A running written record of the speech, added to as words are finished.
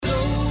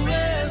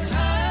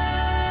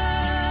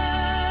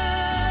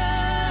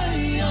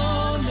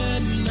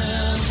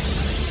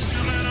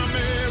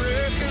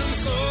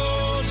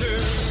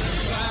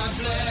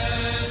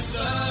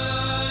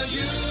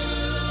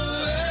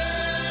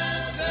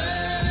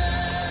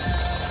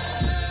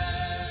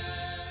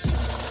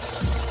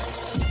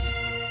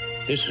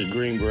This is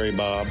Green Beret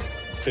Bob.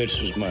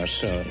 Fitz is my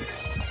son.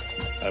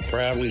 I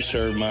proudly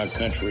serve my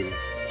country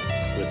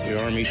with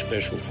the Army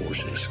Special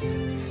Forces.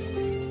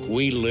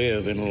 We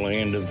live in a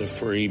land of the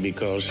free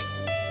because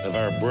of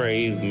our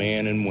brave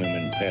men and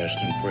women, past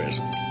and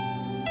present.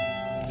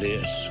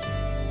 This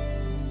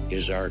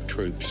is our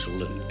troop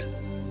salute.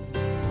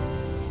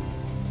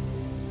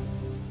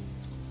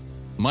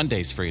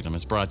 Monday's Freedom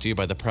is brought to you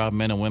by the proud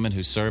men and women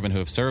who serve and who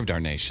have served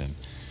our nation.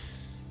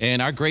 And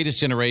our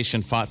greatest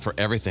generation fought for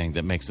everything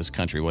that makes this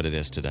country what it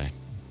is today.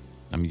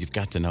 I mean, you've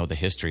got to know the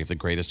history of the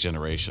greatest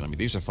generation. I mean,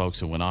 these are folks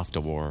who went off to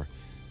war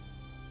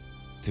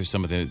through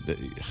some of the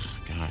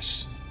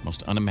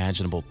most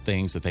unimaginable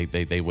things that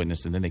they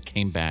witnessed, and then they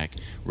came back,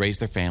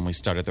 raised their families,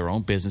 started their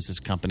own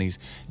businesses, companies,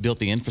 built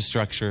the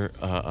infrastructure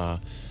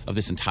of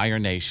this entire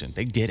nation.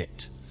 They did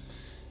it.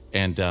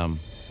 And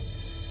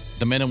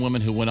the men and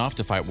women who went off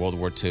to fight World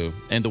War II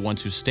and the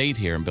ones who stayed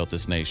here and built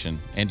this nation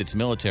and its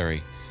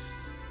military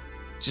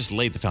just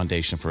laid the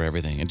foundation for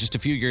everything. And just a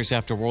few years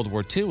after World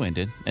War II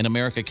ended and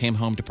America came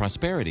home to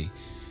prosperity,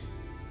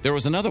 there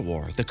was another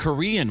war, the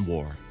Korean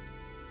War.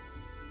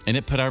 And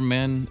it put our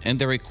men and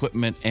their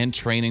equipment and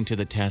training to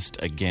the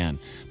test again.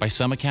 By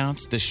some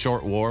accounts, this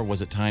short war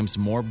was at times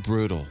more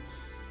brutal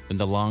than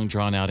the long,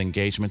 drawn-out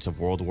engagements of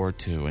World War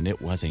II, and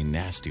it was a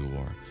nasty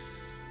war.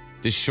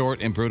 This short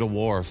and brutal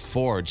war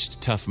forged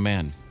tough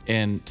men.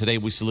 And today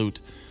we salute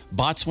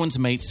Botswan's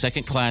mate,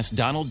 Second Class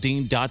Donald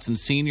Dean Dodson,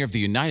 Sr. of the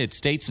United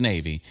States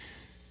Navy.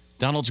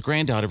 Donald's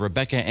granddaughter,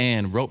 Rebecca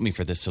Ann, wrote me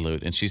for this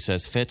salute, and she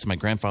says, "Fitz, my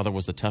grandfather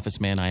was the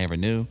toughest man I ever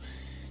knew.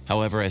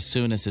 However, as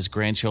soon as his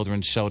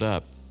grandchildren showed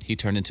up, he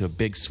turned into a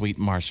big, sweet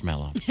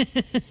marshmallow."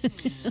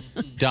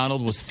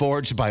 Donald was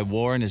forged by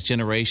war and his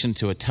generation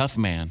to a tough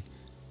man,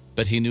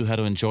 but he knew how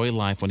to enjoy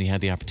life when he had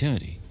the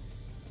opportunity.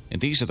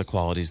 And these are the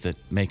qualities that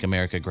make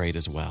America great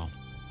as well.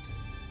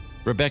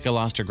 Rebecca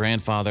lost her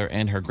grandfather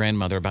and her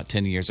grandmother about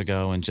 10 years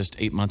ago and just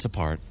 8 months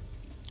apart.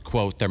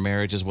 Quote, "Their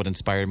marriage is what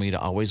inspired me to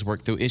always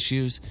work through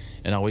issues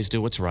and always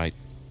do what's right."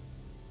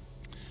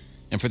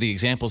 And for the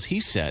examples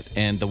he set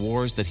and the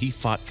wars that he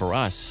fought for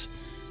us,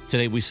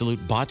 today we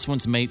salute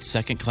Botswan's mate,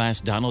 Second Class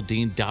Donald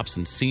Dean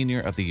Dodson, Sr.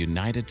 of the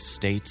United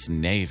States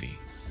Navy.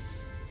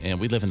 And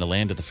we live in the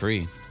land of the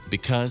free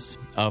because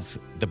of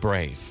the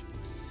brave.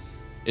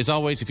 As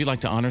always, if you'd like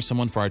to honor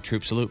someone for our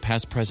troop salute,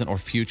 past, present, or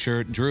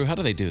future, Drew, how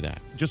do they do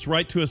that? Just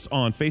write to us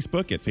on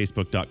Facebook at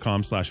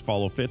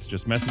facebook.com/followfitz.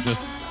 Just message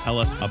us, tell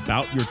us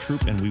about your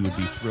troop, and we would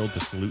be thrilled to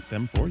salute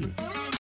them for you.